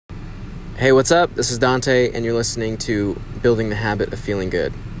Hey, what's up? This is Dante, and you're listening to Building the Habit of Feeling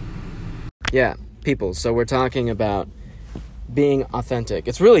Good. Yeah, people, so we're talking about being authentic.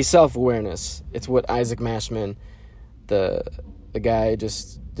 It's really self-awareness. It's what Isaac Mashman, the guy I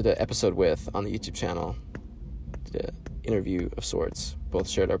just did an episode with on the YouTube channel, did an interview of sorts. Both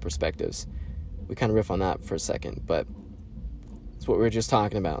shared our perspectives. We kind of riff on that for a second, but it's what we were just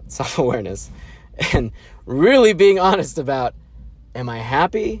talking about, self-awareness. And really being honest about, am I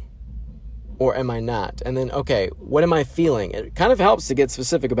happy or am I not? And then, okay, what am I feeling? It kind of helps to get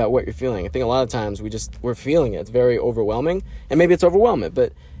specific about what you're feeling. I think a lot of times we're feeling it. It's very overwhelming, and maybe it's overwhelming,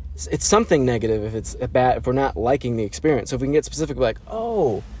 but it's something negative if it's bad, if we're not liking the experience. So if we can get specific, like,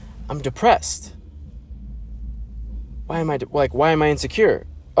 oh, I'm depressed. Why am I insecure?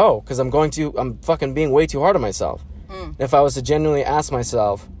 Oh, because I'm fucking being way too hard on myself. And if I was to genuinely ask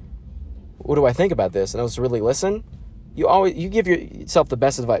myself, what do I think about this? And I was to really listen, you give yourself the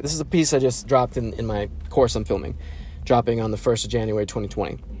best advice. This is a piece I just dropped in my course I'm filming, dropping on the 1st of January,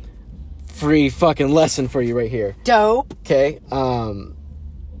 2020. Free fucking lesson for you right here. Dope. Okay.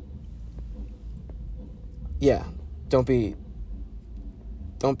 Yeah. Don't beat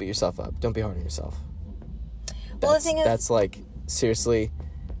yourself up. Don't be hard on yourself. Well, the thing is, that's like, seriously,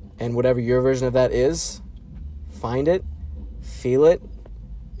 and whatever your version of that is, find it, feel it,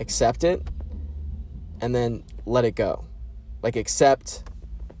 accept it, and then let it go. Like, accept,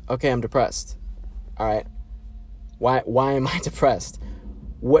 okay, I'm depressed. All right. Why am I depressed?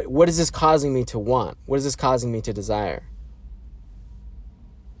 What is this causing me to want? What is this causing me to desire?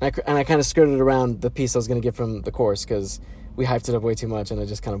 And I kind of skirted around the piece I was going to give from the course because we hyped it up way too much, and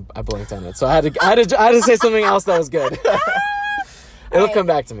I blanked on it. So I had to say something else that was good. It'll come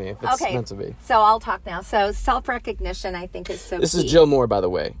back to me if it's meant to be. So I'll talk now. So self-recognition, I think, is so This key. is Jill Moore, by the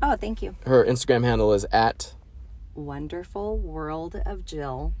way. Oh, thank you. Her Instagram handle is at Wonderful World of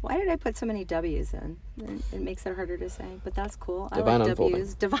Jill. Why did I put so many W's in? It makes it harder to say, but that's cool. Divine I like Unfolding.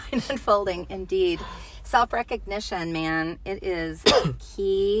 W's. Divine Unfolding, indeed. Self-recognition, man, it is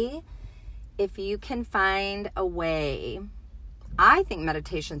key. If you can find a way, I think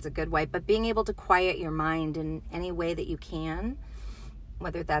meditation's a good way, but being able to quiet your mind in any way that you can,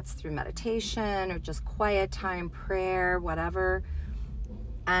 whether that's through meditation or just quiet time, prayer, whatever,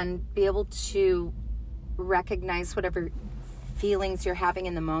 and be able to recognize whatever feelings you're having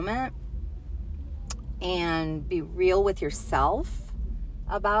in the moment and be real with yourself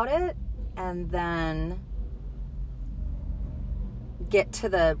about it, and then get to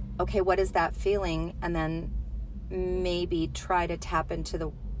the, okay, what is that feeling? And then maybe try to tap into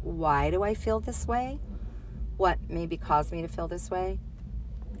the, why do I feel this way? What maybe caused me to feel this way?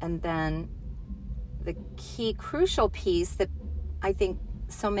 And then the key crucial piece that I think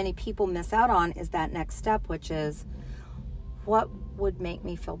so many people miss out on is that next step, which is, what would make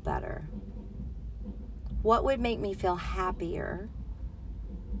me feel better? What would make me feel happier?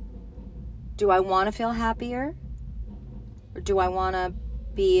 Do I want to feel happier? Or do I want to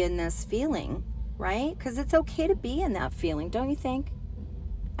be in this feeling, right? Because it's okay to be in that feeling, don't you think?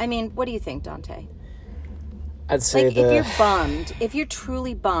 I mean, what do you think, Dante? I'd say if you're bummed, if you're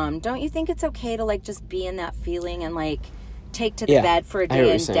truly bummed, don't you think it's okay to like just be in that feeling and like take to the bed for a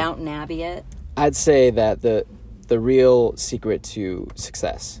day and Downton Abbey it? I'd say that the real secret to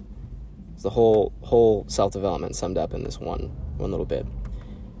success is the whole self-development summed up in this one little bit.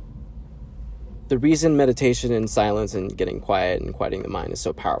 The reason meditation and silence and getting quiet and quieting the mind is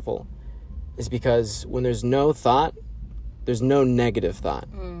so powerful is because when there's no thought, there's no negative thought.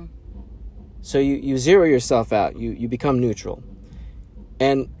 So you zero yourself out. You become neutral.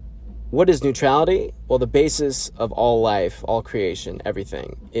 And what is neutrality? Well, the basis of all life, all creation,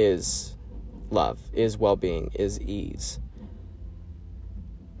 everything is love, is well-being, is ease.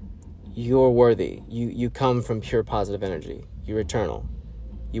 You're worthy. You come from pure positive energy. You're eternal.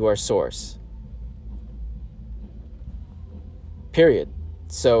 You are source. Period.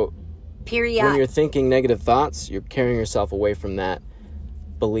 So when you're thinking negative thoughts, you're carrying yourself away from that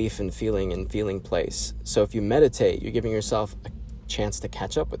belief and feeling place. So if you meditate, you're giving yourself a chance to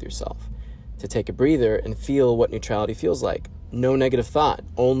catch up with yourself, to take a breather and feel what neutrality feels like. No negative thought,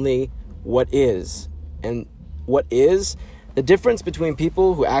 only what is. And what is, the difference between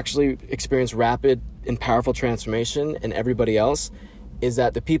people who actually experience rapid and powerful transformation and everybody else is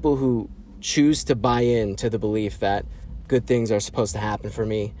that the people who choose to buy into the belief that good things are supposed to happen for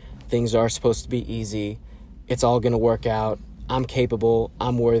me, things are supposed to be easy, it's all going to work out, I'm capable,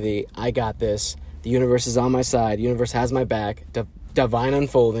 I'm worthy, I got this, the universe is on my side, the universe has my back, divine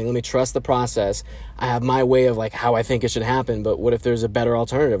unfolding. Let me trust the process. I have my way of like how I think it should happen, but what if there's a better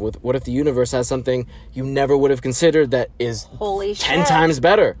alternative? What if the universe has something you never would have considered that is Holy 10 shit. times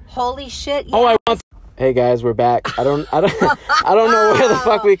better? Holy shit. Oh, I want. Hey guys, we're back. I don't know where the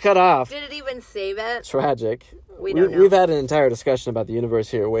fuck we cut off. Did it even save it? Tragic. We don't know. We've had an entire discussion about the universe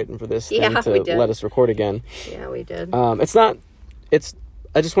here, waiting for this thing we to did. let us record again. Yeah, we did. It's not.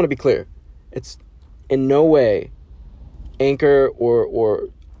 I just want to be clear. It's in no way Anchor or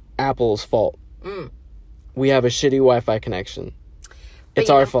Apple's fault. We have a shitty Wi-Fi connection. It's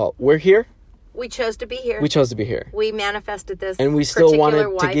our fault. We're here. We chose to be here. We chose to be here. We manifested this, and we still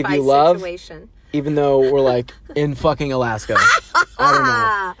wanted to give you love, situation. Even though we're like in fucking Alaska.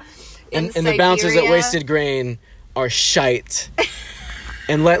 I don't know. And the bouncers at Wasted Grain are shite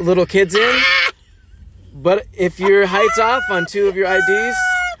and let little kids in. But if your height's off on 2 of your IDs,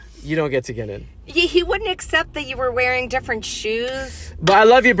 you don't get to get in. He wouldn't accept that you were wearing different shoes. But I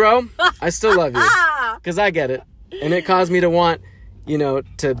love you, bro. I still love you. Because I get it. And it caused me to want,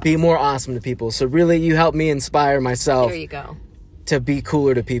 to be more awesome to people. So really, you helped me inspire myself. There you go. To be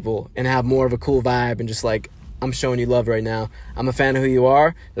cooler to people and have more of a cool vibe and just like, I'm showing you love right now. I'm a fan of who you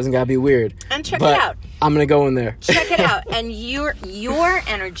are. Doesn't gotta be weird. And check it out. I'm gonna go in there. Check it out. And your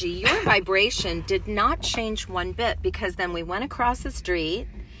energy, your vibration did not change one bit, because then we went across the street.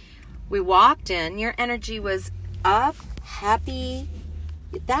 We walked in. Your energy was up, happy.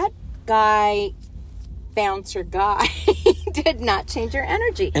 That guy, bouncer guy, did not change your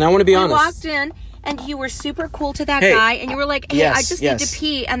energy. And I want to be honest. We walked in, and you were super cool to that guy, and you were like, hey, I just need to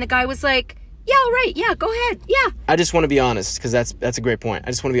pee. And the guy was like, yeah, all right, yeah, go ahead, yeah. I just want to be honest, because that's a great point. I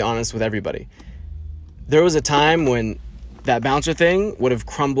just want to be honest with everybody. There was a time when that bouncer thing would have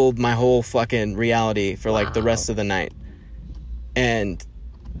crumbled my whole fucking reality for like the rest of the night. And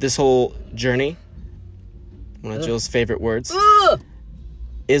this whole journey, one of Jill's favorite words,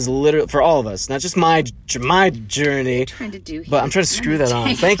 is literally for all of us, not just my journey. Trying to do but I'm trying to screw that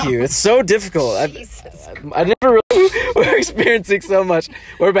on. Thank you. It's so difficult. I never really. We're experiencing so much.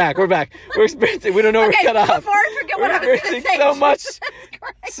 We're back. We're experiencing. We don't know where we cut off. Before I forget what I was going to say.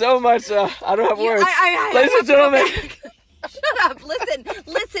 So much. I don't have words. Ladies and gentlemen. Shut up.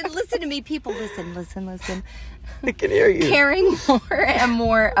 Listen to me, people. Listen. I can hear you. Caring more and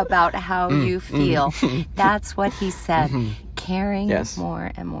more about how you feel. That's what he said. Caring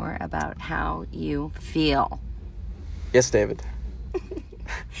more and more about how you feel. Yes, David.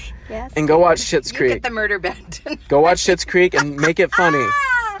 Yes. And go watch Schitt's Creek. Get the murder bed. Go watch Schitt's Creek and make it funny.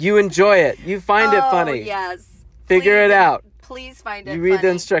 You enjoy it. You find it funny. Yes. Figure it out. Please find it You read funny. the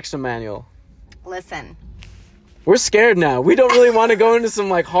instruction manual. Listen. We're scared now. We don't really want to go into some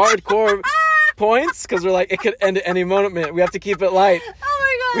like hardcore points because we're like, it could end at any moment. We have to keep it light. Oh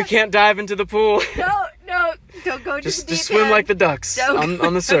my God. We can't dive into the pool. No, don't go Just swim like the ducks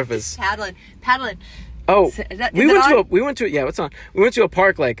on the surface. Paddling. Oh, we went to Yeah, it's on. We went to a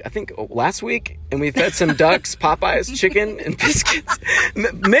park like I think last week, and we fed some ducks Popeyes chicken and biscuits.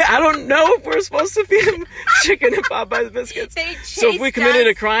 I don't know if we're supposed to feed them chicken and Popeyes biscuits. So if we committed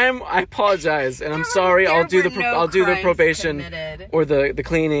a crime, I apologize, and I'm sorry. I'll do the probation or the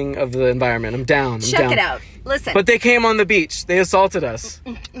cleaning of the environment. I'm down. Check it out. Listen. But they came on the beach. They assaulted us.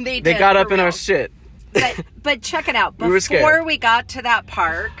 They got up in our shit. But check it out. We were scared. Before we got to that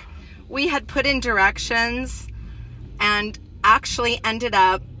park, we had put in directions and actually ended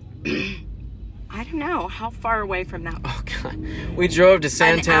up, I don't know, how far away from that? Oh, God. We drove to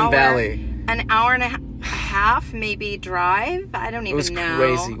Santan Valley. An hour and a half, maybe, drive? I don't even know.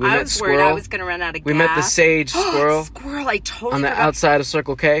 It was crazy. I was worried I was going to run out of gas. We met the sage squirrel. Squirrel, I totally on the forgot. outside of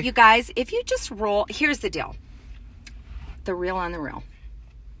Circle K. You guys, if you just roll, here's the deal. The real on the real.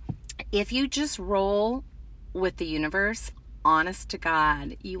 If you just roll with the universe, honest to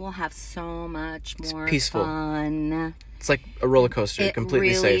God, you will have so much more fun. It's like a roller coaster. You're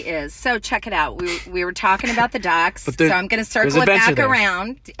completely safe. It really is. So check it out. We were talking about the ducks. So I'm going to circle it back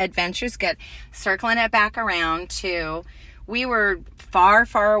around. Adventure's good. Circling it back around to, we were far,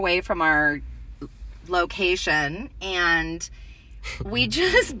 far away from our location, and we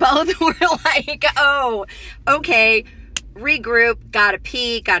just both were like, oh, okay, regroup, gotta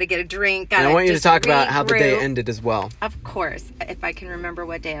pee, gotta get a drink, and I want you to talk about how the day ended as well. Of course, if I can remember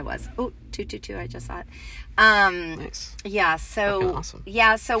what day it was. Oh, 222, I just saw it. Nice. Yeah, so awesome.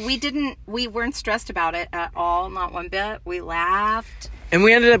 Yeah, so we weren't stressed about it at all, not one bit. We laughed. And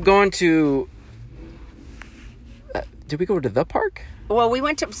we ended up going to did we go to the park? Well, we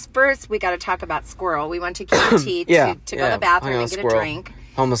went to, first we got to talk about Squirrel. We went to QT to go to the bathroom and get a drink.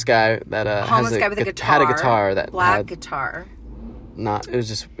 Homeless guy that homeless guy with a guitar, had a guitar that black had guitar. not. It was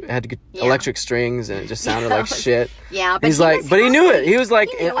just it had to get Yeah. electric strings, and it just sounded like shit. Yeah, but he's he like, was but he knew it. happy. He was like,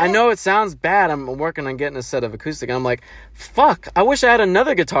 He knew I it. know it sounds bad. I'm working on getting a set of acoustic. And I'm like, fuck. I wish I had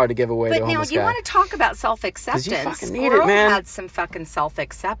another guitar to give away to a But now, homeless you guy. want to talk about self-acceptance? 'Cause you fucking need it, Squirrel man. had some fucking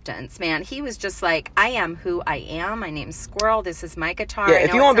self-acceptance, man. He was just like, I am who I am. My name's Squirrel. This is my guitar. Yeah, I if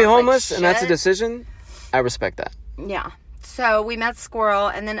know you it want to be sounds like homeless and that's a shit. decision, I respect that. Yeah. So we met Squirrel,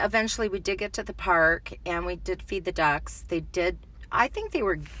 and then eventually we did get to the park, and we did feed the ducks. They did, I think they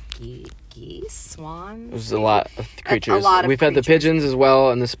were geese, swans. There's a lot of creatures. lot of We've had the creatures. pigeons as well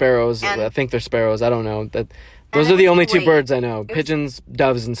and the sparrows. And- I think they're sparrows. I don't know. Those it are the was only two great. birds I know. Pigeons,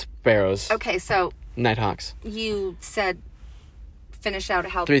 doves, and sparrows. Okay, so Nighthawks. you said finish out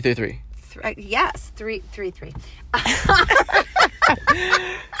how 333. yes, 333.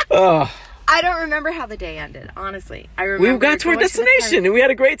 Oh, I don't remember how the day ended, honestly. I we remember got to our going the destination park. and we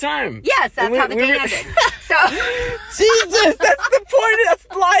had a great time. Yes, that's And how the day were- ended. So Jesus, that's the point. That's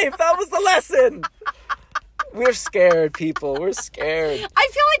life. That was the lesson. We're scared, people. We're scared. I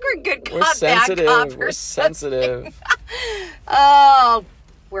feel like we're good cop, We're bad sensitive. cop. We're sensitive. Oh,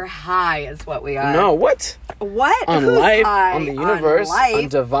 we're high is what we are. No, what? What? On Who's life, high? on the universe, on life?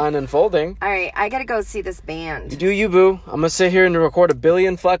 divine unfolding. All right, I gotta go see this band. You do you, boo. I'm gonna sit here and record 1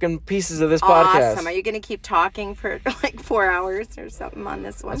 billion fucking pieces of this Awesome. podcast. Are you gonna keep talking for like 4 hours or something on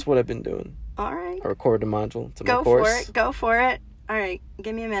this one? That's what I've been doing. All right. I recorded a module to my Go course. for it. Go for it. All right.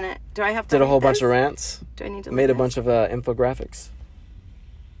 Give me a minute. Do I have to Did a read whole bunch this? of rants. Do I need to Made a read bunch of infographics.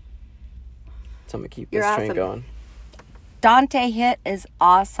 So I'm gonna keep You're this train awesome. going. Dante Hit is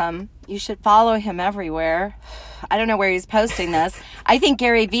awesome. You should follow him everywhere. I don't know where he's posting this. I think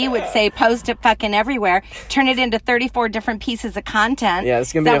Gary Vee would say post it fucking everywhere. Turn it into 34 different pieces of content. Yeah,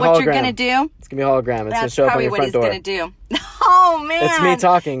 it's gonna Is be that a what you're hologram. gonna do? It's gonna be a hologram. It's gonna That's show up on probably your what front he's door. gonna do. Oh man, It's me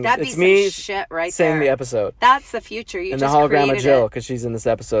talking. That'd It's be me some shit right saying there. the episode. That's the future. You And the just hologram of created Jill, it. because she's in this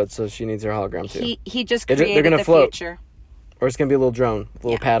episode, so she needs her hologram too. He just They're created gonna the float. future. Or it's gonna be a little drone, with a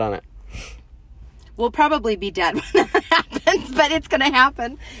little Yeah. pad on it. We'll probably be dead when that happens, but it's gonna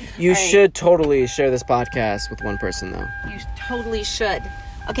happen. You All right. should totally share this podcast with one person, though. You totally should.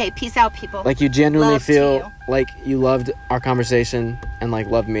 Okay, peace out, people. Like you genuinely Love to feel you. like you loved our conversation and like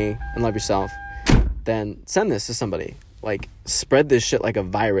love me and love yourself, then send this to somebody. Like spread this shit like a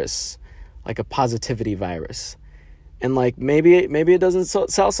virus, like a positivity virus. And like maybe it doesn't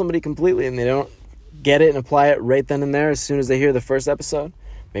sell somebody completely and they don't get it and apply it right then and there as soon as they hear the first episode.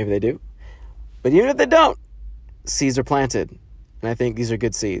 Maybe they do. But even if they don't, seeds are planted. And I think these are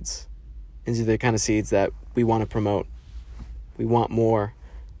good seeds. These are the kind of seeds that we want to promote. We want more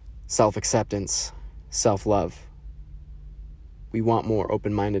self-acceptance, self-love. We want more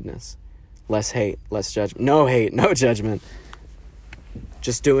open-mindedness, less hate, less judgment. No hate, no judgment.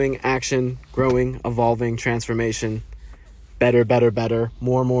 Just doing action, growing, evolving, transformation. Better, better, better.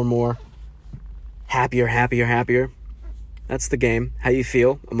 More, more, more. Happier, happier, happier. That's the game. How you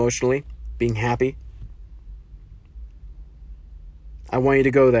feel emotionally, being happy. I want you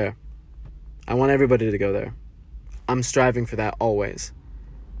to go there. I want everybody to go there. I'm striving for that always.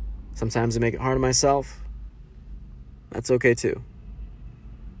 Sometimes I make it hard on myself. That's okay too.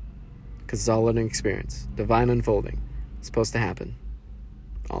 Because it's all a learning experience. Divine unfolding. It's supposed to happen.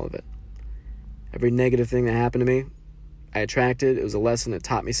 All of it. Every negative thing that happened to me, I attracted. It was a lesson that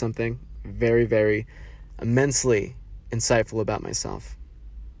taught me something very, very immensely insightful about myself.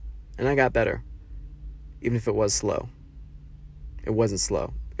 And I got better. Even if it was slow. It wasn't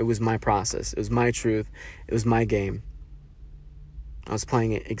slow. It was my process. It was my truth. It was my game. I was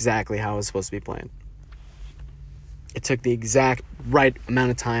playing it exactly how it was supposed to be playing. It took the exact right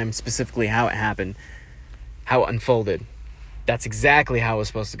amount of time, specifically how it happened, how it unfolded. That's exactly how it was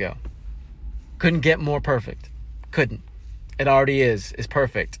supposed to go. Couldn't get more perfect. Couldn't. It already is as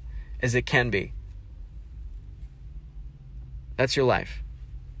perfect as it can be. That's your life.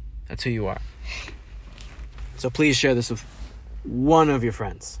 That's who you are. So please share this with one of your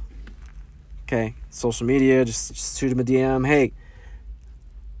friends. Okay? Social media, just shoot him a DM. Hey,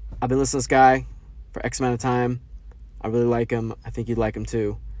 I've been listening to this guy for X amount of time. I really like him. I think you'd like him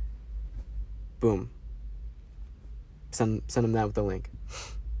too. Boom. Send him that with the link.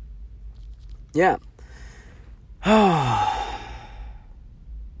 Yeah.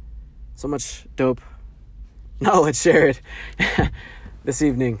 So much dope knowledge shared this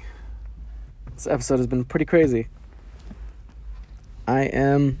evening. This episode has been pretty crazy. I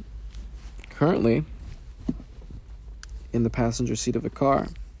am currently in the passenger seat of a car,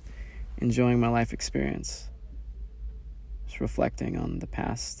 enjoying my life experience. Just reflecting on the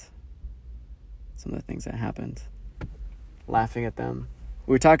past, some of the things that happened, laughing at them.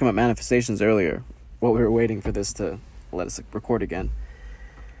 We were talking about manifestations earlier, what we were waiting for this to let us record again.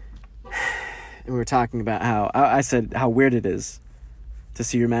 And we were talking about how, I said how weird it is to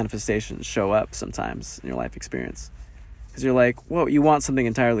see your manifestations show up sometimes in your life experience. Because you're like, whoa, you want something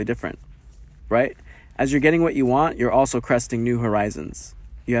entirely different, right? As you're getting what you want, you're also cresting new horizons.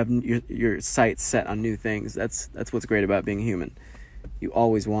 You have your sights set on new things. That's what's great about being human. You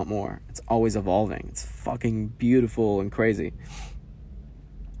always want more. It's always evolving. It's fucking beautiful and crazy.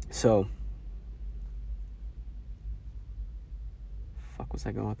 So, fuck was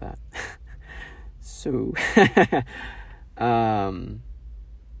I going with that? So,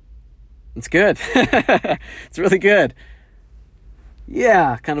 it's good. It's really good.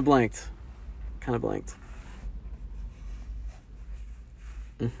 Yeah, kind of blanked.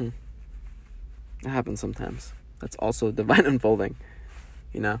 It happens sometimes. That's also divine unfolding,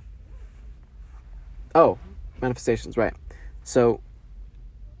 you know? Oh, manifestations, right. So,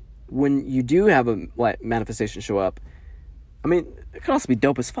 when you do have a manifestation show up, I mean, it could also be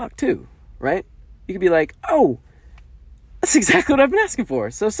dope as fuck, too, right? You could be like, oh, that's exactly what I've been asking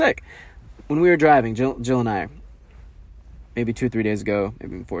for. So sick. When we were driving, Jill and I, maybe 2 or 3 days ago,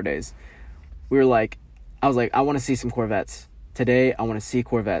 maybe 4 days, I was like, I want to see some Corvettes. Today, I want to see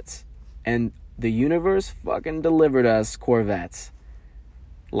Corvettes. And the universe fucking delivered us Corvettes.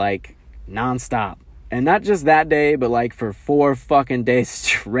 Like, nonstop. And not just that day, but like for 4 fucking days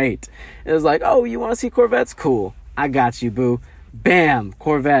straight. It was like, oh, you want to see Corvettes? Cool. I got you, boo. Bam!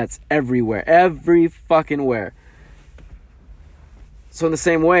 Corvettes everywhere. Every fucking where. So in the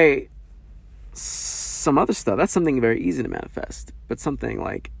same way, some other stuff, that's something very easy to manifest. But something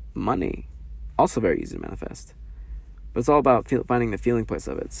like money, also very easy to manifest. But it's all about finding the feeling place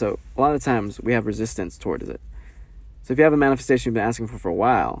of it. So a lot of times we have resistance towards it. So if you have a manifestation you've been asking for a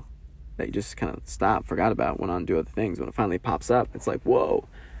while, that you just kind of forgot about, went on to do other things, when it finally pops up, it's like, whoa,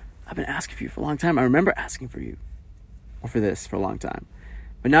 I've been asking for you for a long time. I remember asking for you, or for this, for a long time.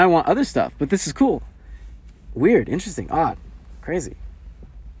 But now I want other stuff, but this is cool. Weird, interesting, odd, crazy.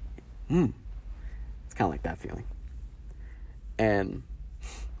 It's kind of like that feeling. And,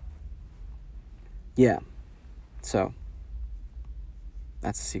 yeah, so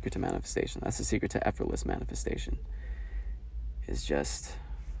that's the secret to manifestation. That's the secret to effortless manifestation. Is just,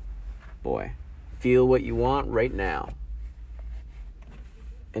 boy, feel what you want right now.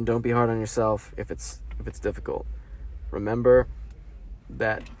 And don't be hard on yourself if it's difficult. Remember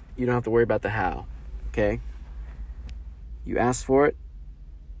that you don't have to worry about the how, okay? You asked for it,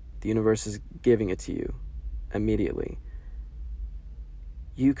 the universe is giving it to you immediately.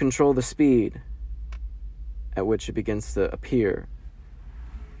 You control the speed at which it begins to appear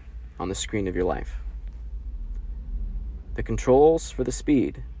on the screen of your life. The controls for the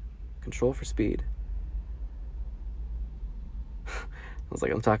speed, control for speed. I was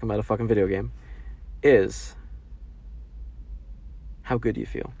like, I'm talking about a fucking video game. Is how good you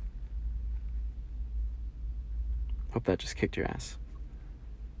feel. Hope that just kicked your ass.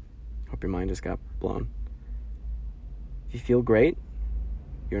 Hope your mind just got blown. If you feel great,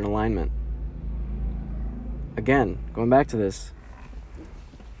 you're in alignment. Again, going back to this,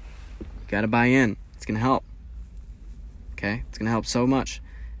 you gotta buy in. It's gonna help. Okay? It's gonna help so much.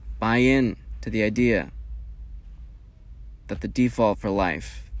 Buy in to the idea that the default for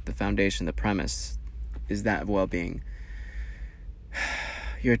life, the foundation, the premise, is that of well-being.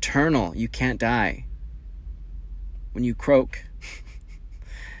 You're eternal. You can't die. When you croak,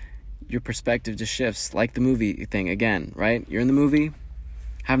 your perspective just shifts, like the movie thing again, right? You're in the movie,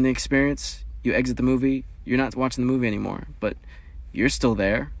 having the experience, you exit the movie, you're not watching the movie anymore, but you're still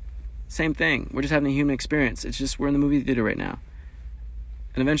there. Same thing. We're just having a human experience. It's just we're in the movie theater right now.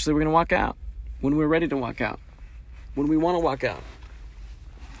 And eventually we're going to walk out when we're ready to walk out, when we want to walk out.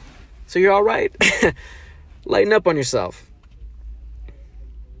 So you're all right. Lighten up on yourself.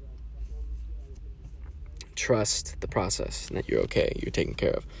 Trust the process and that you're okay. You're taken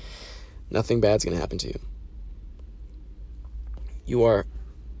care of. Nothing bad's going to happen to you. You are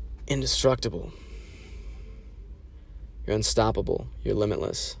indestructible. You're unstoppable. You're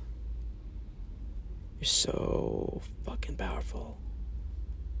limitless. You're so fucking powerful.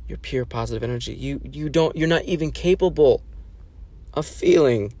 You're pure positive energy. You're not even capable of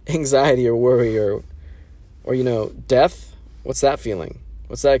feeling anxiety or worry or death. What's that feeling?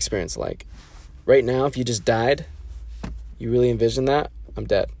 What's that experience like? Right now, if you just died, you really envision that? I'm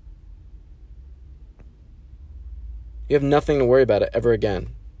dead. You have nothing to worry about it ever again.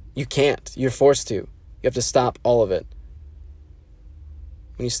 You can't. You're forced to. You have to stop all of it.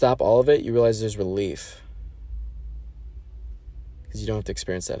 When you stop all of it, you realize there's relief. Because you don't have to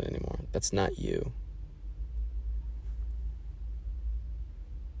experience that anymore. That's not you.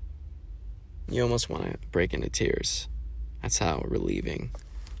 You almost want to break into tears That's how relieving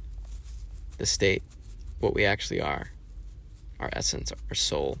the state, what we actually are, our essence, our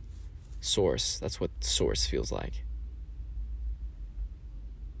soul, source. That's what source feels like.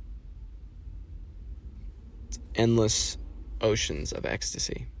 It's endless oceans of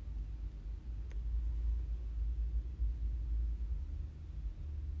ecstasy.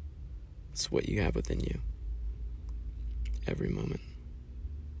 It's what you have within you. Every moment.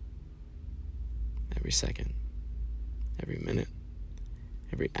 Every second. Every minute.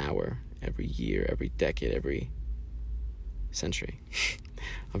 Every hour. Every year. Every decade. Every century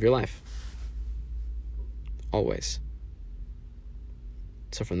of your life. Always.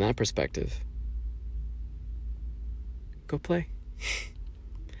 So from that perspective, go play.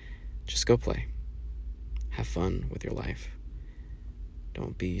 Just go play. Have fun with your life.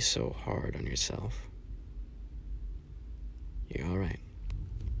 Don't be so hard on yourself. You're all right.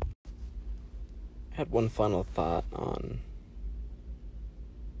 I had one final thought on,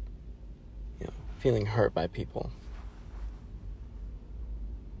 feeling hurt by people.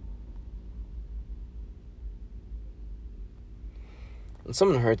 When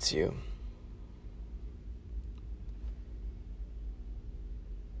someone hurts you,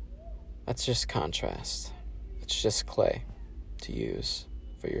 that's just contrast. It's just clay to use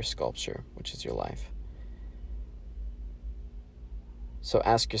for your sculpture, which is your life. So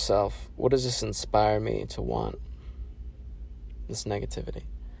ask yourself, what does this inspire me to want? This negativity.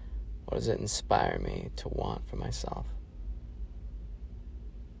 What does it inspire me to want for myself?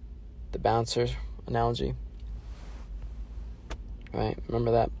 The bouncer analogy. Right?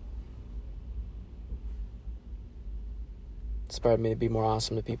 Remember that? Inspired me to be more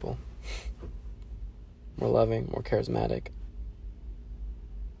awesome to people. More loving, more charismatic.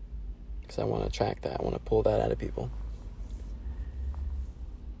 Because I want to attract that. I want to pull that out of people.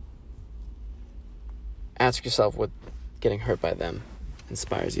 Ask yourself what getting hurt by them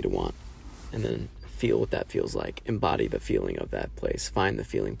inspires you to want. And then feel what that feels like. Embody the feeling of that place. Find the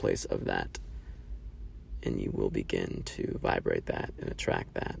feeling place of that. And you will begin to vibrate that and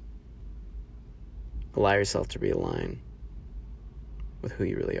attract that. Allow yourself to realign with who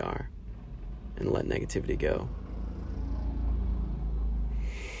you really are. And let negativity go.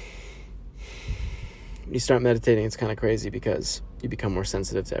 When you start meditating, it's kind of crazy because you become more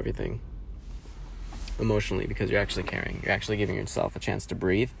sensitive to everything. Emotionally, because you're actually caring. You're actually giving yourself a chance to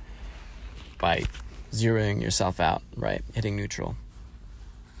breathe by zeroing yourself out, right? Hitting neutral.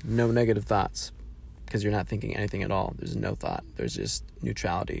 No negative thoughts, because you're not thinking anything at all. There's no thought. There's just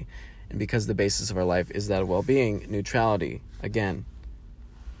neutrality. And because the basis of our life is that of well-being, neutrality, again,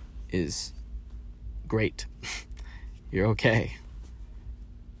 is great. You're okay.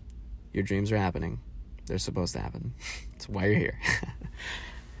 Your dreams are happening. They're supposed to happen. That's why you're here.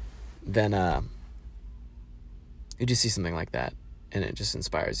 Then you just see something like that, and it just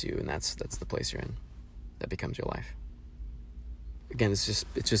inspires you, and that's the place you're in. That becomes your life. Again, it's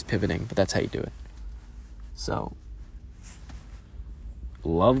just pivoting, but that's how you do it. So,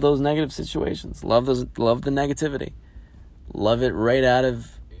 love those negative situations. Love the negativity. Love it right out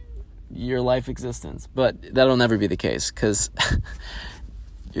of your life existence. But that'll never be the case, because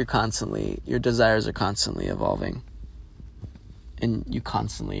your desires are constantly evolving. And you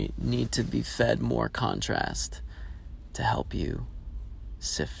constantly need to be fed more contrast to help you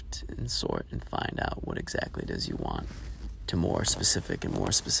sift and sort and find out what exactly it is you want to more specific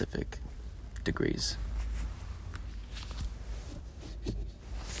degrees.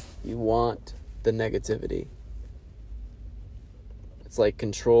 You want the negativity. It's like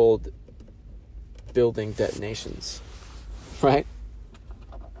controlled building detonations, right?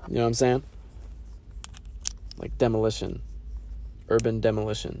 You know what I'm saying? Like demolition, urban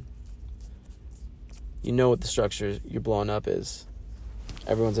demolition. You know what the structure you're blowing up is.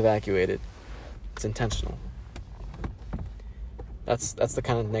 Everyone's evacuated. It's intentional. That's the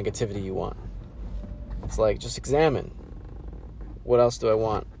kind of negativity you want. It's like, just examine. What else do I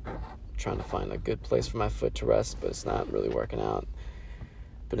want? I'm trying to find a good place for my foot to rest, but it's not really working out.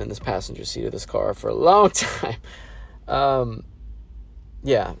 Been in this passenger seat of this car for a long time.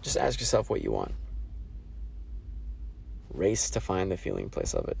 Just ask yourself what you want. Race to find the feeling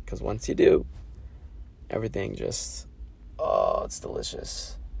place of it, because once you do, everything just, it's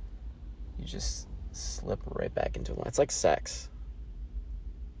delicious. You just slip right back into life. It's like sex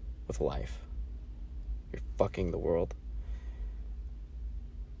with life. You're fucking the world.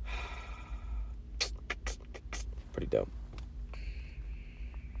 Pretty dope.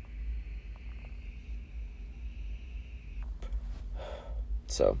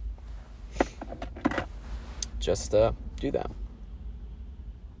 So, just do that.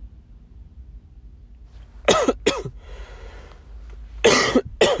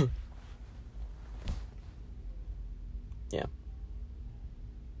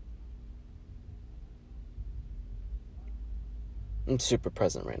 I'm super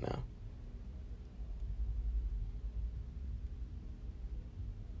present right now.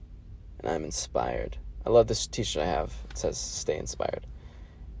 And I'm inspired. I love this t-shirt I have. It says, "Stay inspired."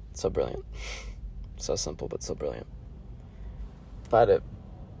 It's so brilliant. So simple, but so brilliant. If I had a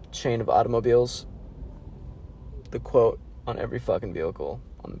chain of automobiles, the quote on every fucking vehicle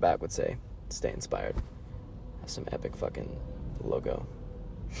on the back would say, "Stay inspired." Have some epic fucking logo.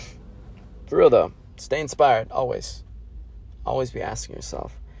 For real though, stay inspired, always. Always be asking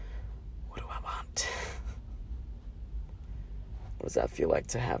yourself, what do I want? What does that feel like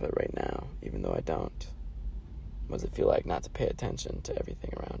to have it right now, even though I don't? What does it feel like not to pay attention to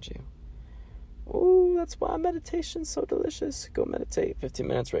everything around you? Ooh, that's why meditation's so delicious. Go meditate 15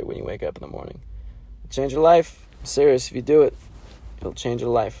 minutes right when you wake up in the morning. It'll change your life. I'm serious, if you do it, it'll change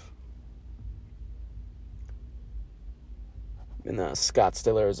your life. I'm in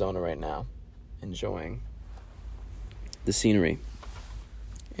Scottsdale, Arizona right now, enjoying the scenery,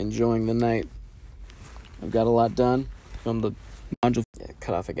 enjoying the night. I've got a lot done. Filmed the module. Yeah,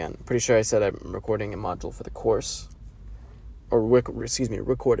 cut off again. Pretty sure I said I'm recording a module for the course, or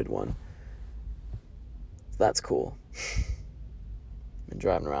recorded one. That's cool. Been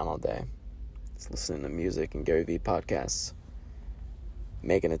driving around all day, just listening to music and Gary Vee podcasts,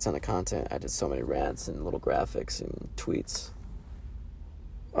 making a ton of content. I did so many rants and little graphics and tweets.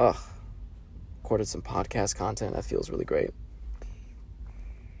 Recorded some podcast content. That feels really great.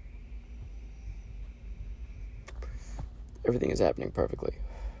 Everything is happening perfectly.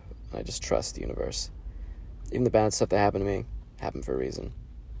 And I just trust the universe. Even the bad stuff that happened to me happened for a reason.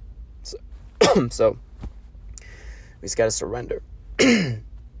 So we just got to surrender to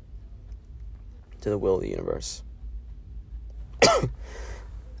the will of the universe.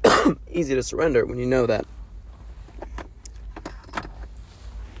 Easy to surrender when you know that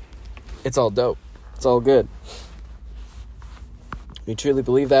it's all dope. It's all good. When you truly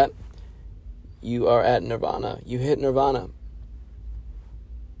believe that, you are at nirvana. You hit nirvana.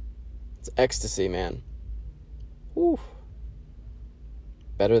 It's ecstasy, man. Woo.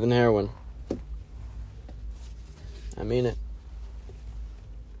 Better than heroin. I mean it.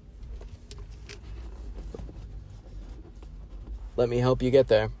 Let me help you get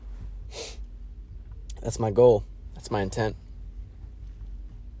there. That's my goal. That's my intent.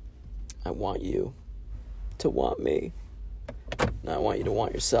 I want you to want me. And I want you to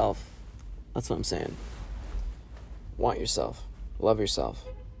want yourself. That's what I'm saying. Want yourself. Love yourself.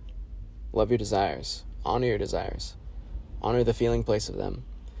 Love your desires. Honor your desires. Honor the feeling place of them.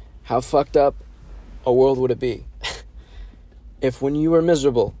 How fucked up a world would it be if when you were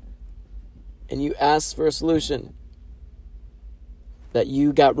miserable and you asked for a solution, that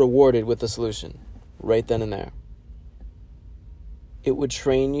you got rewarded with the solution right then and there? It would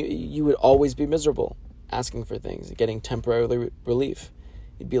train you. You would always be miserable, asking for things, getting temporary relief.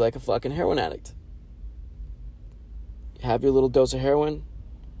 You'd be like a fucking heroin addict. You have your little dose of heroin.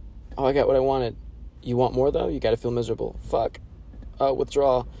 Oh, I got what I wanted. You want more, though? You got to feel miserable. Fuck. Oh,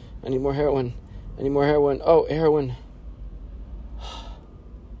 withdrawal. I need more heroin. I need more heroin. Oh, heroin.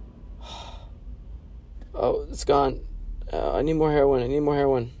 Oh, it's gone. I need more heroin. I need more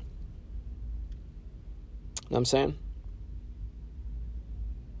heroin. Know what I'm saying?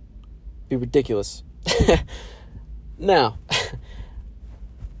 Be ridiculous. Now,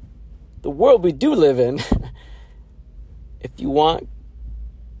 the world we do live in, if you want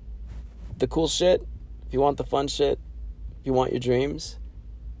the cool shit, if you want the fun shit, if you want your dreams,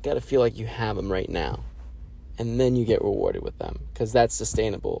 you gotta feel like you have them right now. And then you get rewarded with them. Because that's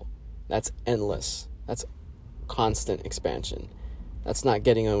sustainable. That's endless. That's constant expansion. That's not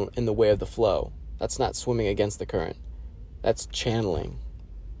getting in the way of the flow. That's not swimming against the current. That's channeling.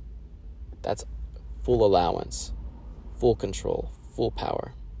 That's full allowance, full control, full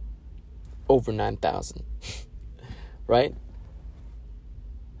power. Over 9,000. Right?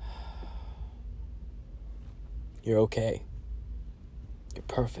 You're okay. You're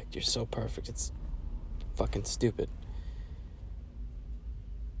perfect. You're so perfect. It's fucking stupid.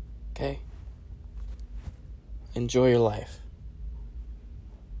 Okay? Enjoy your life.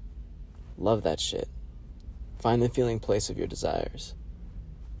 Love that shit. Find the feeling place of your desires.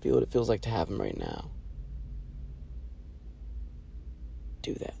 Feel what it feels like to have them right now.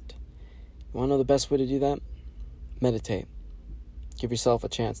 Do that. You want to know the best way to do that? Meditate. Give yourself a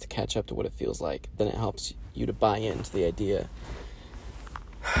chance to catch up to what it feels like. Then it helps you to buy into the idea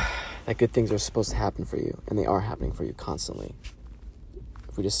that good things are supposed to happen for you, and they are happening for you constantly.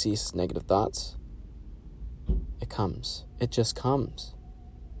 If we just cease negative thoughts, it comes. It just comes.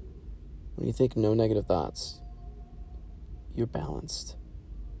 When you think no negative thoughts, you're balanced.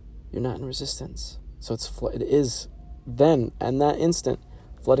 You're not in resistance. So it is then, in that instant,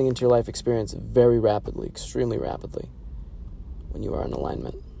 flooding into your life experience very rapidly, extremely rapidly, when you are in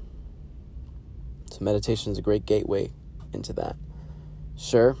alignment. So meditation is a great gateway into that.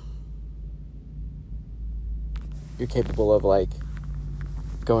 Sure, you're capable of, like,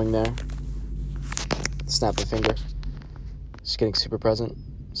 going there, snap the finger, just getting super present,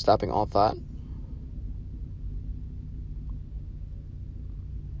 stopping all thought.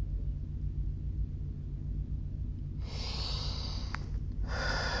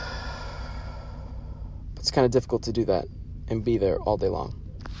 It's kind of difficult to do that and be there all day long.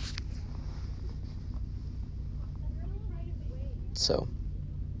 So,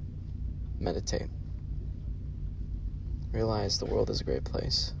 meditate. Realize the world is a great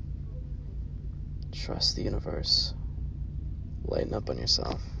place. Trust the universe. Lighten up on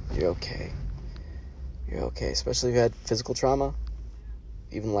yourself. You're okay. You're okay. Especially if you had physical trauma.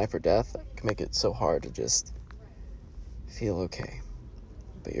 Even life or death can make it so hard to just feel okay.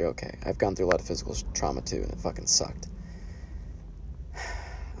 But you're okay. I've gone through a lot of physical trauma too, and it fucking sucked.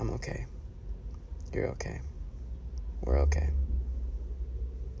 I'm okay. You're okay. We're okay.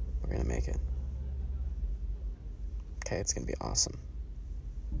 We're gonna make it. Okay, it's gonna be awesome.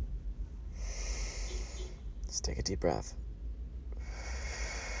 Just take a deep breath.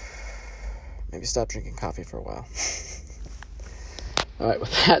 Maybe stop drinking coffee for a while. Alright,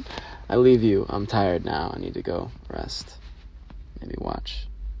 with that, I leave you. I'm tired now. I need to go rest. Maybe watch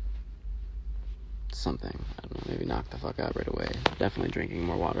something. I don't know, maybe knock the fuck out right away. Definitely drinking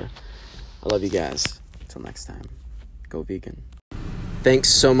more water. I love you guys. Until next time, go vegan. Thanks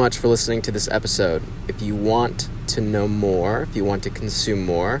so much for listening to this episode. If you want to know more, if you want to consume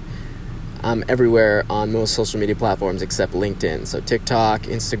more, I'm everywhere on most social media platforms except LinkedIn. So TikTok,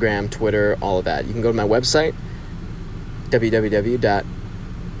 Instagram, Twitter, all of that. You can go to my website,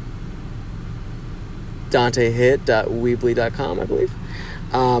 www.dantehit.weebly.com, I believe.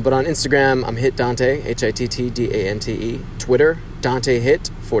 But on Instagram, I'm Hit Dante, HITTDANTE. Twitter, Dante Hit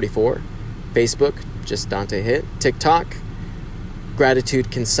 44. Facebook, just Dante Hit. TikTok,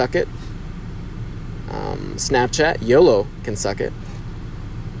 Gratitude Can Suck It. Snapchat, YOLO Can Suck It.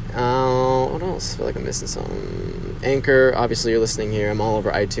 What else? I feel like I'm missing something. Anchor, obviously you're listening here. I'm all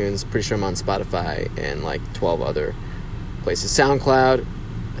over iTunes. Pretty sure I'm on Spotify and like 12 other places. SoundCloud,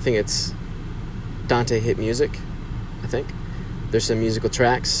 I think it's Dante Hit Music, I think. There's some musical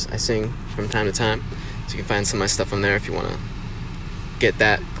tracks I sing from time to time, so you can find some of my stuff on there if you want to get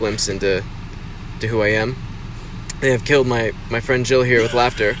that glimpse into who I am. They have killed my friend Jill here with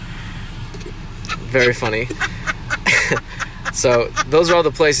laughter. Very funny. So those are all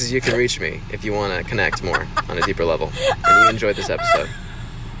the places you can reach me if you want to connect more on a deeper level and you enjoyed this episode.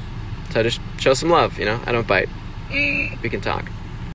 So just show some love, I don't bite. We can talk.